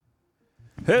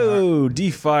Hello,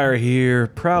 D-Fire here.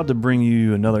 Proud to bring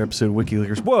you another episode of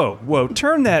WikiLeakers. Whoa,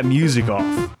 turn that music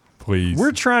off. Please.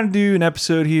 We're trying to do an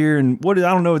episode here, and I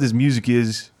don't know what this music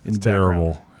is. It's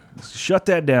terrible. Shut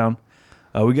that down.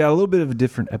 We got a little bit of a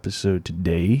different episode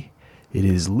today. It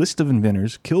is List of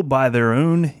Inventors Killed by Their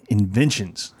Own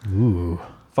Inventions. Ooh.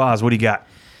 Foz, what do you got?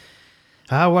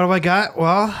 What do I got?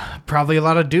 Well, probably a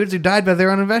lot of dudes who died by their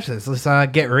own inventions. Let's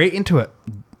get right into it.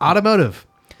 Automotive.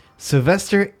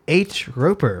 Sylvester H.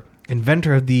 Roper,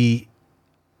 inventor of the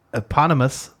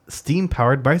eponymous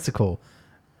steam-powered bicycle,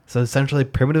 so essentially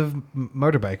primitive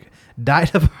motorbike,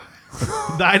 died of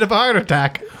a heart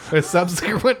attack with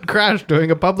subsequent crash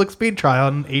during a public speed trial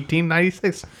in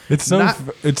 1896. It's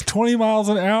 20 miles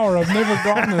an hour. I've never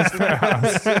gone this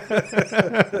fast.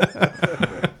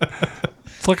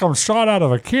 It's like I'm shot out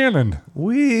of a cannon.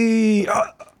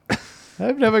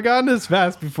 I've never gone this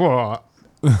fast before.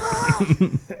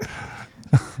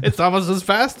 It's almost as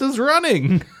fast as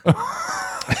running.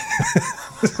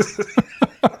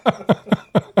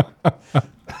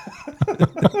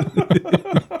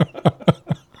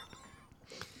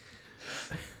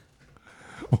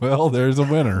 Well, there's a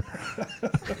winner.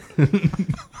 You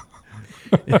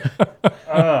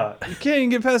can't even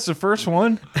get past the first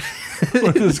one.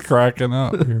 We're just cracking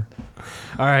up here.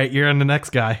 All right, you're on the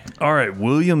next guy. All right,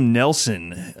 William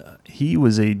Nelson. He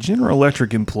was a General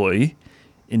Electric employee,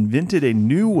 invented a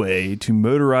new way to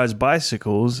motorize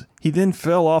bicycles. He then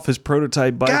fell off his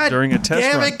prototype bike during a test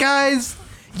run. Damn it, guys!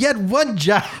 You had one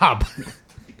job.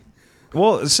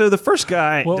 Well, so the first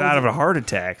guy died of a heart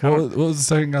attack. What was the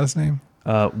second guy's name?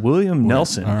 William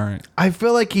Nelson. All right. I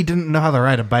feel like he didn't know how to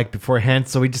ride a bike beforehand,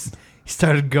 so he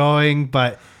started going,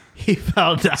 but he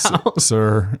fell down.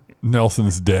 Sir,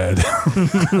 Nelson's dead.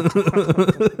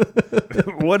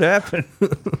 What happened?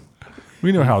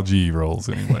 We know how GE rolls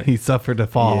anyway. He suffered a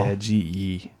fall. Yeah,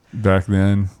 GE. Back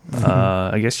then.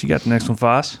 I guess you got the next one,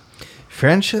 Foss.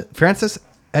 Francis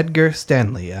Edgar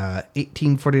Stanley,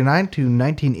 1849 to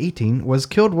 1918, was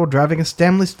killed while driving a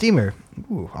Stanley steamer.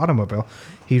 Ooh, automobile.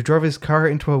 He drove his car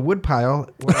into a woodpile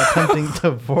while attempting to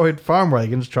avoid farm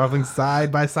wagons traveling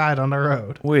side by side on the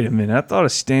road. Wait a minute. I thought a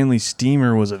Stanley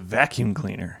steamer was a vacuum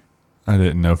cleaner. I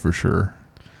didn't know for sure.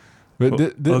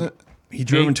 But He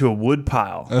drove into a wood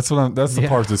pile that's the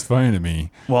part that's funny to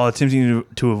me. while attempting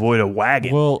to avoid a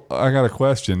wagon. Well, I got a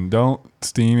question. Don't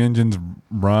steam engines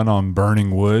run on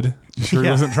burning wood? You sure he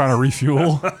wasn't trying to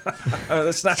refuel?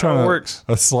 That's not how it works.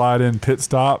 A slide-in pit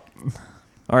stop?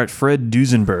 All right, Fred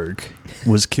Duesenberg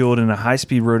was killed in a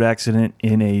high-speed road accident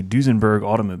in a Duesenberg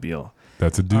automobile.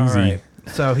 That's a doozy. All right.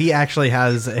 So he actually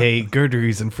has a good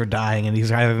reason for dying, and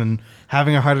he's either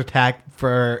having a heart attack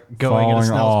for going at a Falling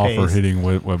snail's off pace, or hitting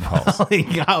web house.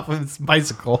 falling off of his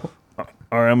bicycle. All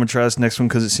right, I'm going to try this next one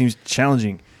because it seems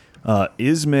challenging.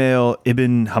 Ismail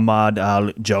ibn Hamad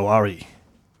al-Jawari,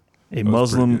 a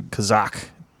Muslim Kazakh,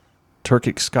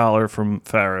 Turkic scholar from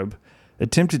Farab,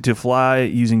 attempted to fly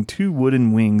using two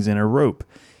wooden wings and a rope.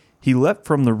 He leapt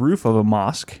from the roof of a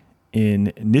mosque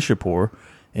in Nishapur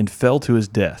and fell to his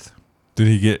death. Did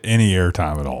he get any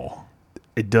airtime at all?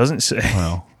 It doesn't say.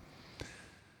 Well,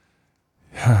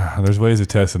 there's ways of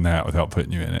testing that without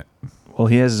putting you in it. Well,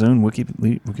 he has his own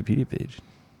Wikipedia page.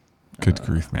 Good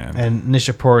grief, man. And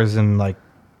Nishapur is in like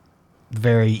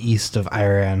very east of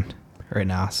Iran right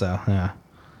now, so yeah.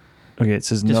 Okay, it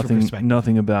says Just for perspective.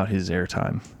 nothing about his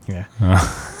airtime. Yeah.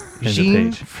 End of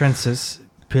Jean page. Francis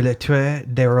Pelletier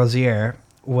de Rosière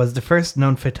was the first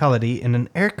known fatality in an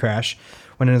air crash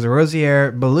when his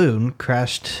Rosière balloon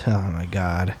crashed. Oh my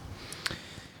God.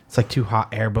 It's like two hot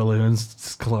air balloons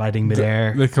just colliding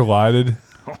midair. They collided.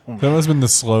 That must have been the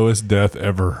slowest death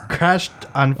ever. Crashed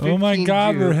on 15 Oh my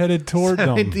God, June we're headed toward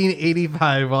them.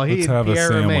 1785 while he Let's and have a Pierre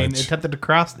Romain sandwich. attempted to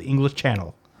cross the English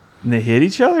Channel. And they hit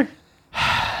each other?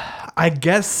 I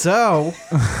guess so.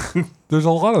 There's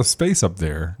a lot of space up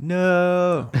there.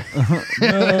 No.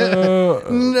 No.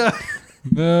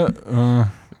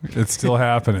 It's still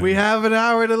happening. We have an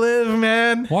hour to live,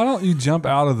 man. Why don't you jump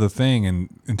out of the thing and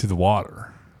into the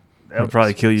water? That would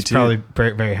probably kill you It's too. probably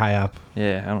very, very high up.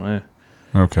 Yeah, I don't know.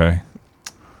 Okay.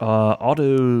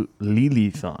 Otto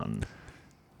Lilithon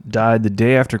died the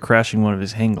day after crashing one of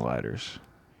his hang gliders.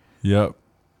 Yep.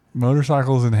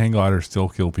 Motorcycles and hang gliders still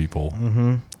kill people.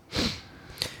 Mm-hmm.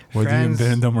 Whether you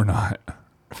invent them or not.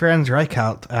 Franz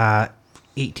Reichelt,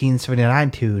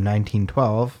 1879 to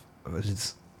 1912.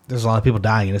 There's a lot of people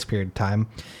dying in this period of time.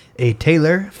 A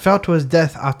tailor fell to his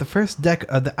death off the first deck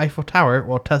of the Eiffel Tower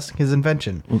while testing his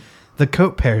invention, the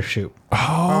coat parachute.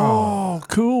 Oh,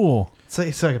 cool.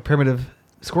 It's like a primitive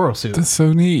squirrel suit. That's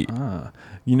so neat.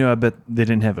 You know, I bet they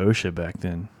didn't have OSHA back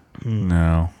then.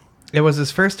 No. It was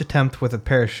his first attempt with a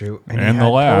parachute, and And he the had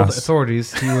told last.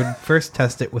 authorities he would first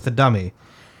test it with a dummy.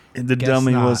 The Guess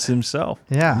dummy not. was himself.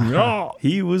 Yeah.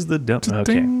 He was the dummy.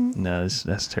 Okay. Ding. No,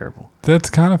 that's terrible. That's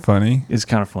kind of funny. It's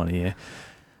kind of funny, yeah.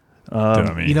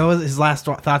 Dummy. You know what his last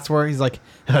thoughts were? He's like,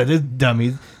 oh, this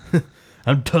dummy.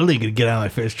 I'm totally going to get on my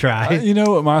first try. You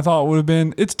know what my thought would have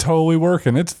been? It's totally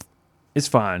working. It's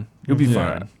fine. You'll be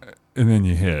fine. And then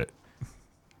you hit.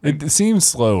 It seems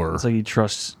slower. It's like he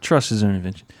trusts his own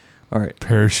invention. All right.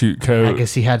 Parachute I coat.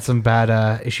 guess he had some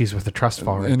bad issues with the trust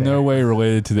fall right In there. no way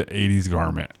related to the 80s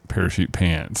garment. Parachute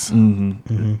pants.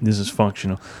 This is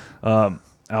functional.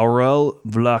 Aurel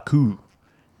Vlachou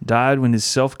died when his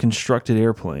self-constructed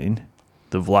airplane,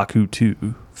 the Vlachou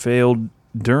 2, failed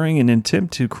during an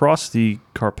attempt to cross the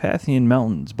Carpathian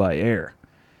Mountains by air.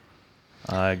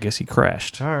 I guess he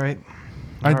crashed. All right.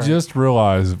 I just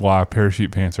realized why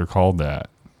parachute pants are called that.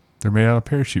 They're made out of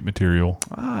parachute material.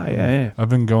 Yeah. I've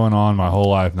been going on my whole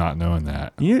life not knowing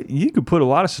that. You could put a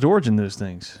lot of storage in those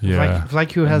things. Yeah.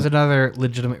 Vlachou has another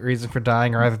legitimate reason for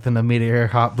dying rather than a meteor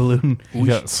hot balloon. You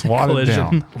got swatted collision.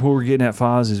 down. What we're getting at,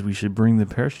 Foz, is we should bring the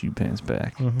parachute pants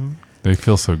back. They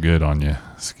feel so good on your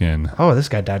skin. Oh, this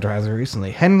guy died rather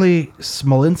recently. Henry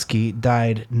Smolinski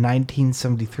died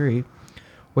 1973.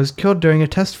 Was killed during a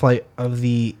test flight of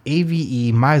the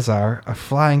AVE Mizar, a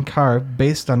flying car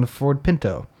based on the Ford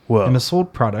Pinto, Whoa. and a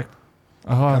sold product.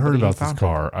 Oh, I heard Company about this founded.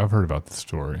 car. I've heard about this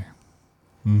story.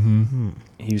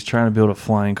 He was trying to build a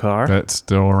flying car. That's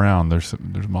still around. There's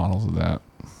models of that.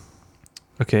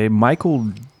 Okay,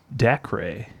 Michael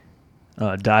Dacre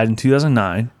died in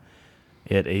 2009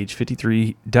 at age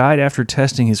 53. Died after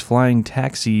testing his flying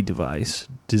taxi device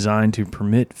designed to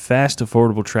permit fast,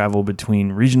 affordable travel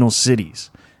between regional cities.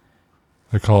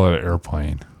 They call it an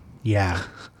airplane. Yeah.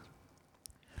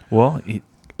 Well,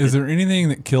 Is there anything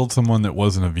that killed someone that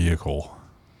wasn't a vehicle?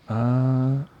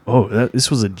 this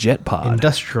was a jet pod.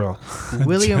 Industrial.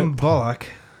 William Bullock,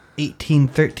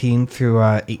 1813 through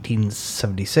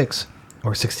 1876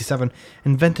 or 67,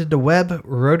 invented the Webb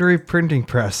rotary printing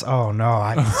press. Oh no,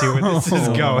 I can see where this is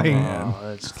going. Oh,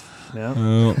 that's,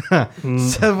 yeah.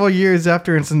 Several years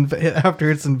after its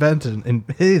invention,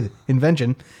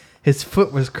 his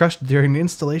foot was crushed during the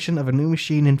installation of a new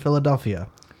machine in Philadelphia.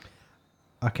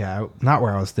 Okay, not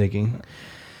where I was thinking.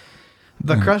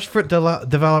 The crushed foot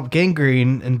developed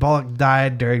gangrene, and Bullock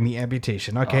died during the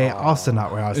amputation. Okay, also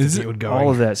not where I was thinking it would go. All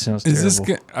of that sounds Is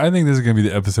terrible. this? I think this is going to be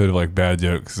the episode of like bad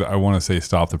jokes. I want to say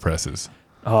stop the presses.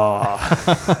 Oh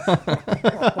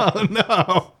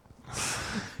no!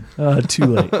 Too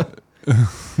late.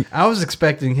 I was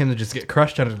expecting him to just get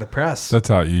crushed under the press. That's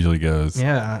how it usually goes.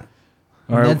 Yeah.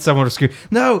 All And right. then someone would scream,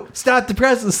 "No! Stop the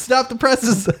presses! Stop the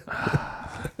presses!"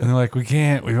 And they're like, we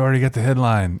can't. We've already got the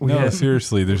headline. No, Yeah.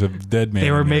 seriously. There's a dead man.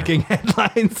 They were in there. making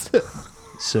headlines.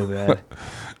 So bad.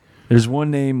 There's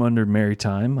one name under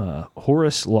maritime.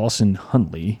 Horace Lawson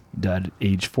Hundley died at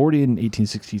age 40 in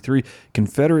 1863.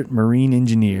 Confederate Marine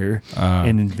engineer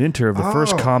and inventor of the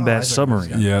first combat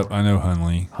submarine. Yep, I know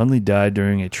Hunley. Hundley died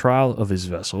during a trial of his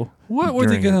vessel. What were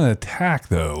they During- going to attack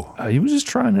though? He was just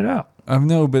trying it out. I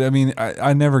know, but I mean,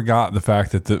 I never got the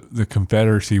fact that the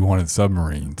Confederacy wanted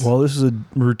submarines. Well, this was a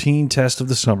routine test of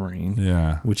the submarine,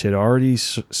 yeah, which had already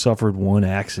suffered one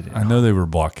accident. I know they were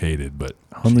blockaded, but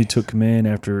Hundley took command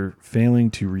after failing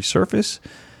to resurface.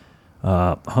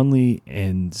 Hundley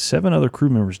and 7 other crew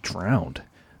members drowned.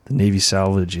 The Navy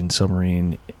salvaged in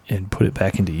submarine and put it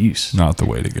back into use. not the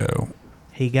way to go.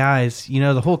 Hey guys, you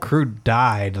know the whole crew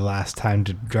died the last time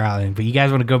to drowning, but you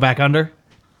guys want to go back under?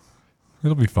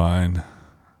 It'll be fine.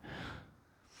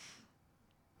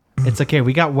 It's okay.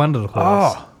 We got one of the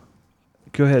holes. Oh,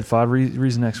 go ahead, Fod. Read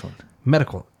the next one.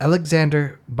 Medical.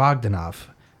 Alexander Bogdanov,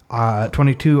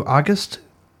 22 August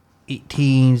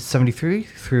 1873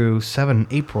 through 7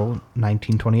 April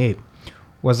 1928,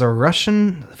 was a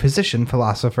Russian physician,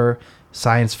 philosopher,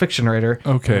 science fiction writer,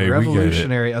 Okay, and we get it.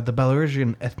 revolutionary of the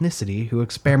Belarusian ethnicity who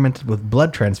experimented with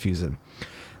blood transfusion.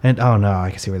 And oh no,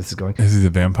 I can see where this is going. Is he the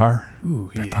vampire?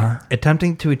 Ooh, Vampire?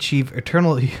 Attempting to achieve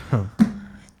eternal.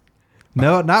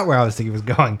 No, not where I was thinking it was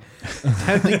going.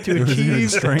 Attempting to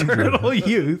achieve eternal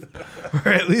youth,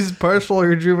 or at least partial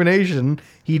rejuvenation,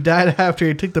 he died after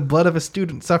he took the blood of a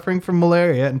student suffering from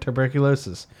malaria and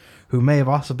tuberculosis, who may have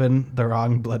also been the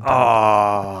wrong blood type.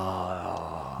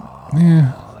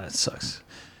 Yeah. Oh, that sucks.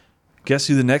 Guess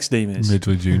who the next name is?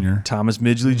 Midgley Jr. Thomas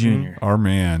Midgley Jr. Our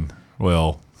man.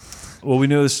 Well, We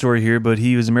know the story here, but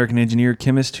he was an American engineer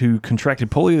chemist who contracted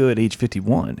polio at age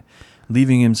 51.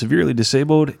 Leaving him severely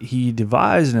disabled, he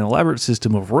devised an elaborate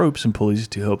system of ropes and pulleys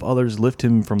to help others lift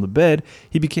him from the bed.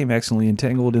 He became excellently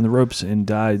entangled in the ropes and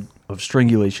died of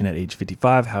strangulation at age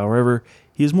 55. However,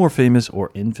 he he is more famous or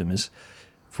infamous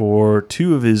for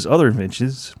two of his other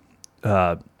inventions,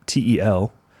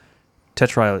 TEL,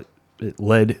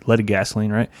 leaded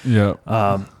gasoline, right? Yeah.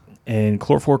 And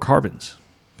chlorofluorocarbons.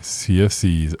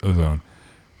 CFCs, ozone.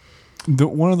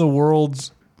 One of the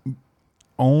world's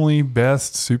only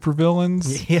best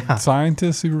supervillains. Yeah.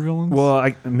 Scientist supervillains.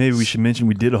 Well, maybe we should mention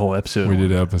we did a whole episode. We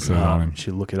did an episode on him. You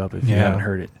should look it up if you Yeah. haven't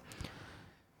heard it.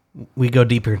 We go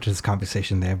deeper into this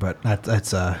conversation there, but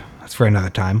that's for another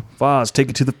time. Foz, take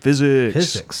it to the physics.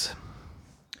 Physics.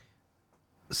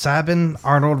 Sabin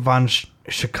Arnold von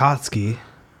Szykotsky.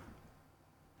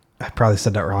 I probably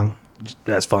said that wrong.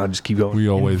 That's fine. Just keep going. We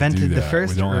always do Invented that. the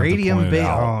first we don't have to point it radium-based.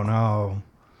 out. Oh no!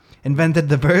 Invented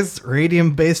the first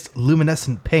radium-based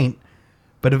luminescent paint,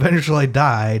 but eventually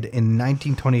died in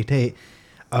 1928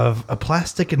 of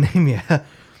aplastic anemia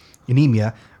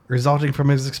resulting from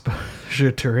his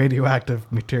exposure to radioactive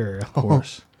material. Of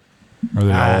course. Are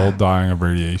they all dying of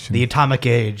radiation? The atomic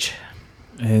age.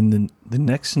 And the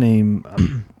next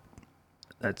name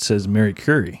that says Mary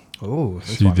Curie. Oh,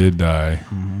 She did die.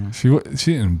 She didn't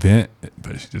invent it,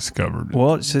 but she discovered it.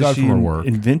 Well, it says Died she from her work.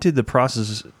 invented the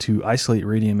process to isolate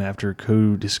radium after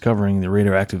co-discovering the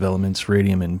radioactive elements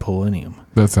radium and polonium.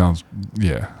 That sounds,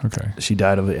 yeah, okay. She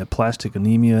died of aplastic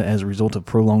anemia as a result of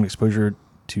prolonged exposure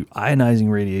to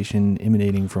ionizing radiation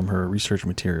emanating from her research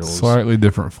materials. Slightly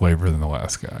different flavor than the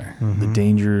last guy. The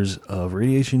dangers of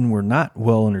radiation were not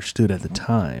well understood at the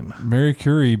time. Mary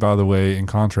Curie, by the way, in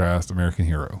contrast, American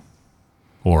hero.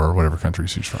 Or whatever country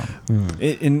she's from.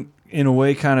 In a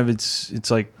way, kind of,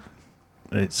 it's like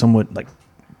it's somewhat like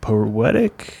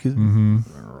poetic. Mm-hmm.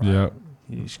 Yeah.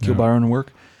 You should kill by our own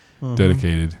work.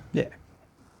 Dedicated. Yeah.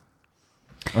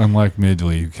 Unlike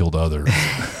Midgley, who killed others.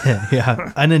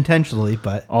 yeah, unintentionally,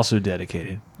 but Also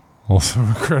dedicated. Also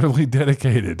incredibly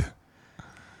dedicated.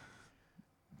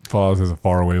 Pause has a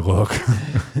faraway look.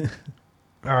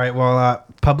 all right. Well,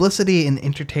 publicity and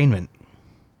entertainment.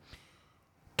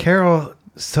 Carol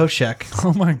Sochek,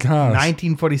 Oh my gosh.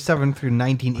 1947 through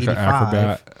Like an 1985,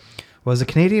 acrobat. was a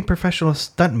Canadian professional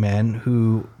stuntman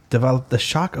who developed the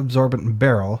shock-absorbent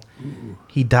barrel.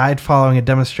 He died following a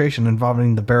demonstration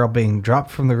involving the barrel being dropped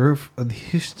from the roof of the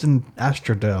Houston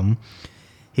Astrodome.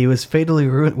 He was fatally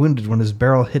wounded when his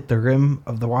barrel hit the rim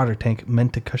of the water tank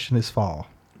meant to cushion his fall.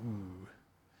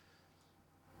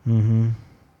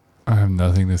 I have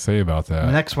nothing to say about The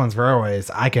that. next one's railways.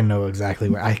 I can know exactly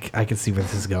where I can see where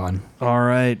this is going. All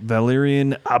right,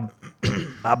 Valerian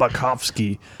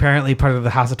Abakovsky Apparently part of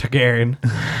the House of Targaryen.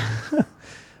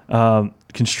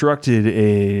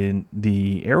 constructed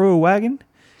the Arrow Wagon,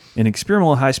 an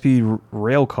experimental high-speed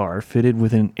rail car fitted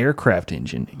with an aircraft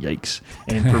engine, yikes,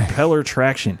 and propeller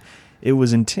traction. It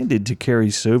was intended to carry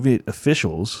Soviet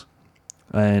officials,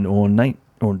 and on the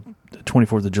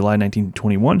 24th of July,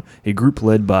 1921, a group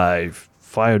led by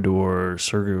Fyodor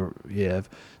Sergeyev,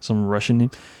 some Russian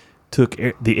name, took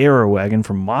the Arrow Wagon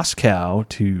from Moscow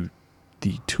to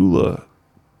the Tula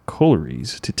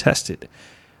collieries to test it.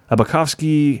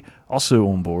 Abakovsky also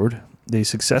on board. They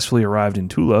successfully arrived in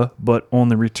Tula, but on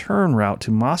the return route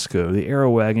to Moscow, the Arrow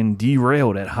Wagon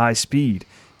derailed at high speed,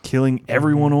 killing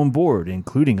everyone on board,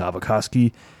 including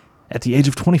Abakovsky, at the age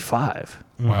of 25.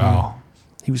 Wow.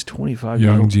 He was 25 years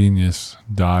Young old. genius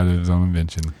died of his own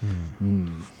invention.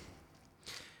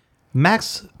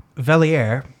 Max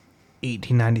Valier,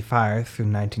 1895 through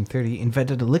 1930,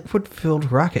 invented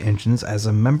liquid-filled rocket engines as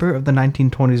a member of the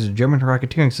 1920s German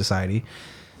Rocketeering Society.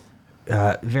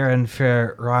 Verein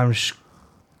für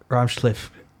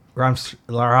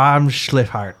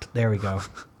Raumschifffahrt. There we go.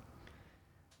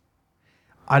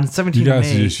 On 17 You guys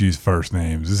May, should just use first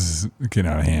names. This is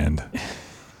getting out of hand.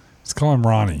 Let's call him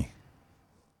Ronnie.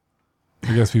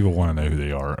 I guess people want to know who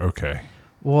they are. Okay.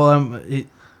 well,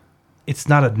 it's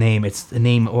not a name. It's the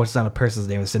name, or it's not a person's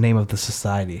name. It's the name of the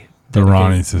society. The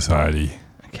Ronnie Society.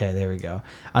 Okay, there we go.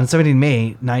 On 17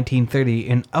 May 1930,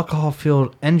 an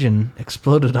alcohol-filled engine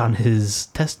exploded on his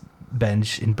test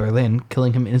bench in Berlin,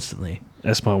 killing him instantly.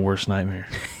 That's my worst nightmare.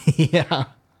 Yeah.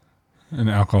 An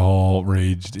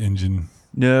alcohol-raged engine.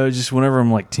 No, just whenever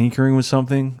I'm like tinkering with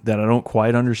something that I don't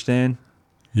quite understand,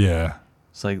 Yeah.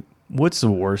 it's like, what's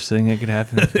the worst thing that could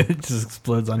happen? It just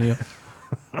explodes on you.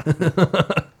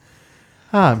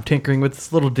 I'm tinkering with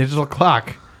this little digital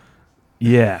clock.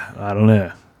 Yeah, I don't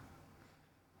know.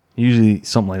 Usually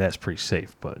something like that's pretty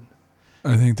safe, but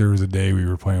I think there was a day we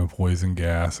were playing with poison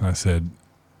gas, and I said,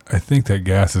 I think that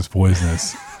gas is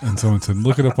poisonous. And someone said,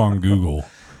 look it up on Google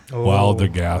while the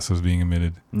gas was being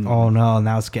emitted. Oh no,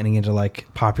 now it's getting into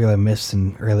like popular myths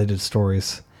and related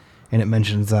stories. And it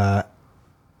mentions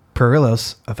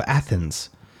Perillos of Athens.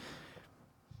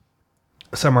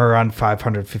 somewhere around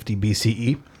 550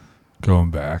 BCE.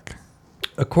 Going back.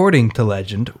 According to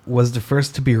legend, was the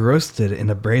first to be roasted in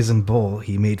a brazen bull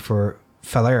he made for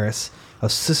Phalaris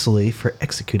of Sicily for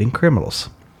executing criminals.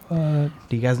 Do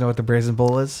you guys know what the brazen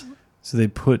bull is? So they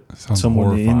put Sounds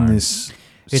someone in horrifying. this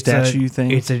statue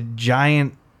thing. It's a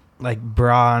giant, like,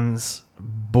 bronze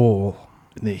bull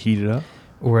And they heat it up.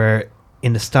 where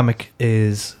in the stomach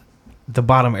is the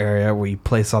bottom area where you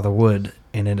place all the wood,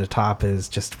 and in the top is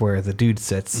just where the dude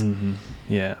sits. Mm-hmm.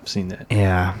 Yeah, I've seen that.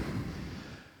 Yeah.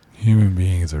 Human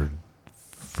beings are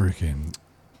freaking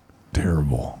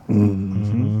terrible.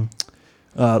 Mm-hmm.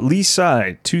 Li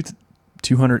Sai,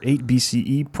 208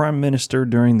 BCE, prime minister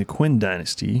during the Qin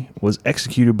dynasty, was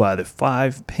executed by the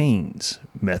Five Pains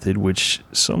method, which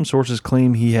some sources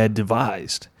claim he had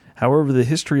devised. However, the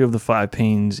history of the Five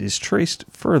Pains is traced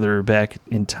further back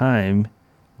in time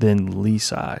than Li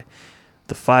Sai.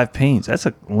 The Five Pains, that's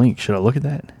a link. Should I look at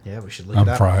that? Yeah, we should look I'm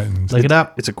it up. frightened. Look it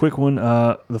up. It's a quick one.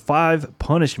 The Five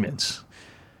Punishments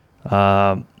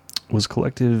was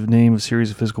collective name of a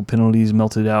series of physical penalties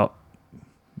meted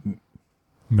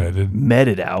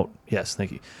out. Yes,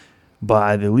 thank you.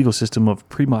 By the legal system of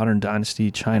pre-modern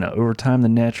dynasty China. Over time, the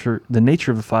nature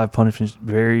of the five punishments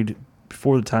varied.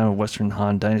 Before the time of Western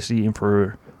Han Dynasty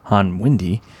Emperor Han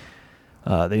Wendi,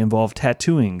 they involved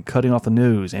tattooing, cutting off the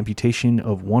nose, amputation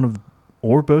of one of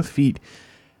or both feet,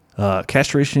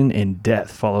 castration, and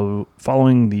death.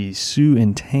 Following the Su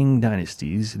and Tang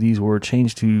dynasties, these were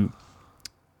changed to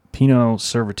penal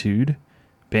servitude,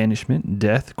 banishment,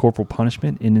 death, corporal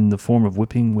punishment, and in the form of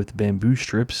whipping with bamboo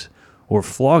strips or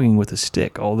flogging with a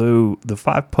stick. Although the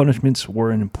five punishments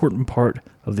were an important part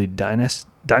of the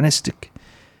dynastic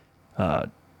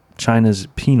China's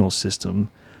penal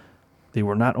system, they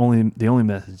were not only the only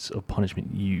methods of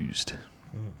punishment used.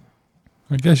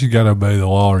 I guess you got to obey the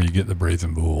law or you get the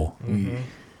brazen bull.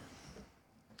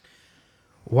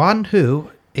 Wan Hu,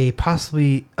 a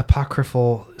possibly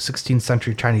apocryphal 16th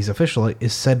century Chinese official,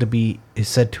 is said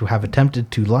to have attempted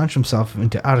to launch himself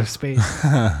into outer space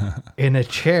in a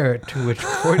chair to which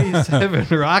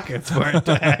 47 rockets were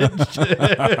attached.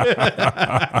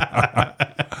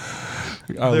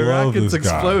 The rockets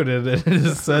exploded, and it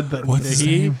is said that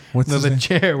the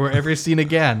chair were ever seen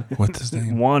again. What's his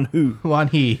name? Wan Hu. Wan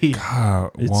He.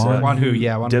 God, It's, Wan Hu,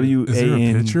 yeah. Wan Hu. Is there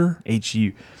a picture?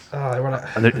 WANHU. Oh, I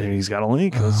wanna... He's got a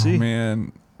link. Let's Oh, see.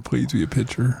 man. Please be a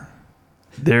picture.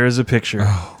 There is a picture.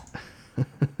 Oh.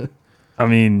 I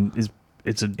mean,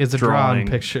 it's a It's a drawn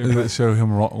picture. Does but- it show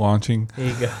him launching? There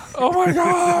you go. Oh my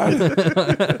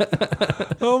god!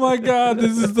 Oh my god!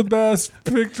 This is the best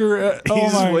picture.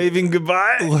 He's waving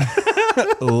goodbye.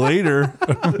 Later,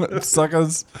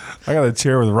 suckers. I got a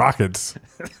chair with rockets.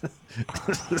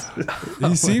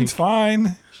 He seems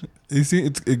fine. It's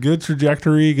a good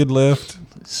trajectory, good lift.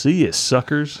 See ya,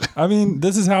 suckers. I mean,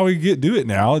 this is how we do it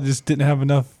now. It just didn't have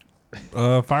enough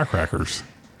firecrackers.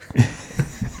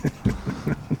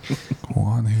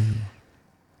 Wan Hu.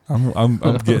 I'm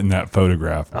getting that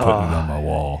photograph, putting it on my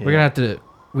wall. We're gonna have to.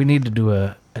 We need to do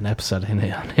an episode on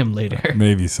him later.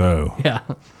 Maybe so. Yeah.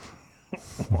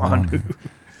 Wan Hu.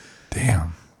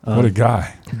 Damn, what a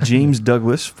guy. James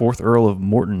Douglas, 4th Earl of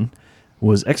Morton,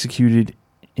 was executed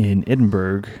in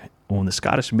Edinburgh on the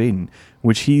Scottish Maiden,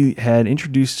 which he had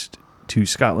introduced to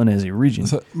Scotland as a region.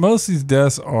 So most of these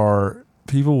deaths are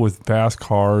people with fast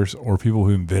cars or people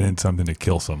who invented something to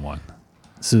kill someone.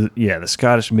 So, yeah, the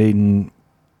Scottish Maiden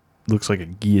looks like a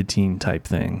guillotine type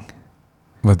thing.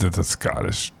 But that's a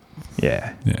Scottish,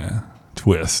 Yeah.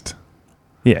 twist.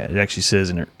 Yeah, it actually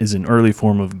says is an early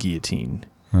form of guillotine.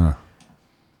 Huh.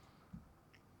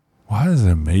 Why is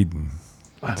it a maiden?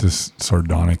 Just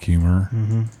sardonic humor.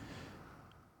 Mm-hmm.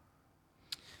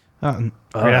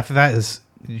 Right after that is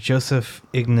Joseph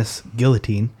Ignace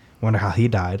Guillotine. Wonder how he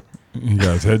died. He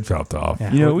got his head chopped off.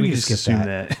 Yeah. You know, we We can just just get assume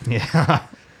that. that.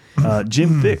 Yeah.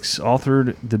 Jim Fix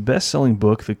authored the best-selling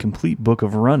book, The Complete Book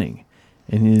of Running,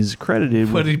 and is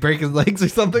credited What, did he break his legs or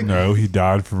something? No, he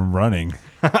died from running.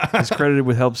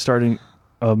 with help starting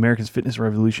America's fitness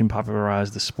revolution,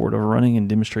 popularized the sport of running and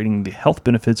demonstrating the health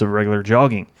benefits of regular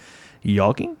jogging.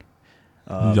 Jogging?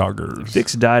 Joggers.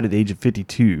 Fix died at the age of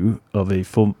 52 of a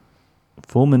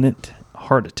fulminant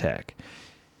heart attack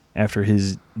after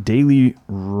his daily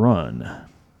run.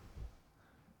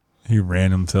 He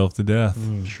ran himself to death.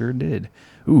 Sure did.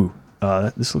 Ooh,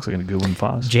 this looks like a good one,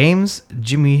 Foz. James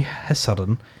Jimmy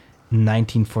Heselden,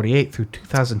 1948 through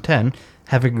 2010,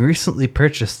 having recently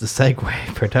purchased the Segway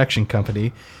production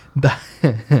company.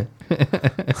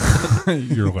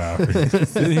 You're laughing.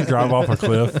 Did he drive off a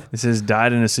cliff? It says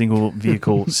died in a single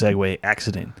vehicle Segway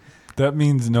accident. That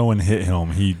means no one hit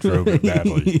him. He drove it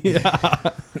badly.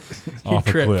 Yeah. off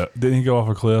a tripped. cliff. Didn't he go off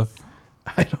a cliff?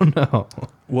 I don't know.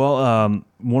 Well,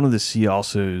 one of the C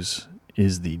alsos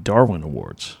is the Darwin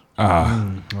Awards.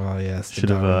 Oh yes, the Should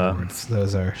have, Darwin Awards.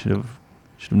 Those are. Should have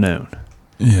known.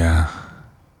 Yeah.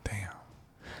 Damn.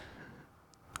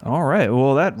 All right.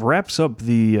 Well, that wraps up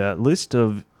the list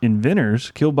of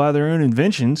inventors killed by their own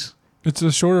inventions. It's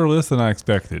a shorter list than I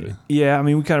expected. Yeah, I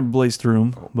mean, we kind of blazed through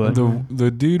them, but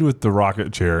The dude with the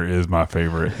rocket chair is my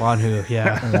favorite. Wanhu,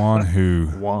 yeah. Juan Hu.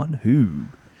 one who,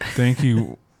 Thank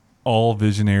you, all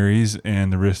visionaries,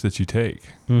 and the risk that you take.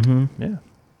 yeah.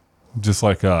 Just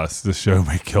like us, the show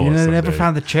may kill You us know, they someday. never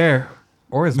found the chair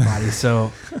or his body,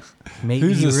 so maybe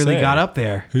Who's he to really say? got up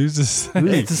there. Who's to say?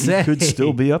 Who's to say? He could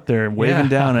still be up there waving Yeah.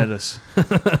 down at us.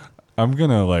 I'm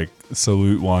gonna like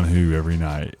salute Juan Hu every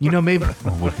night You know, maybe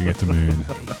while looking at the moon.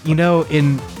 you know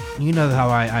how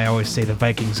I always say the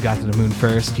Vikings got to the moon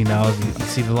first. You know, you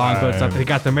see the longboats up. They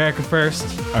got to America first.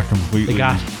 I completely They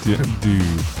got- do.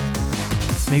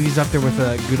 Maybe he's up there with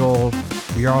a good old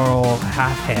Jarl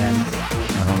half hand.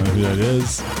 I don't know who that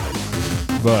is,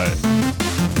 but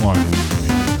Juan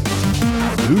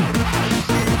Hu. Ooh.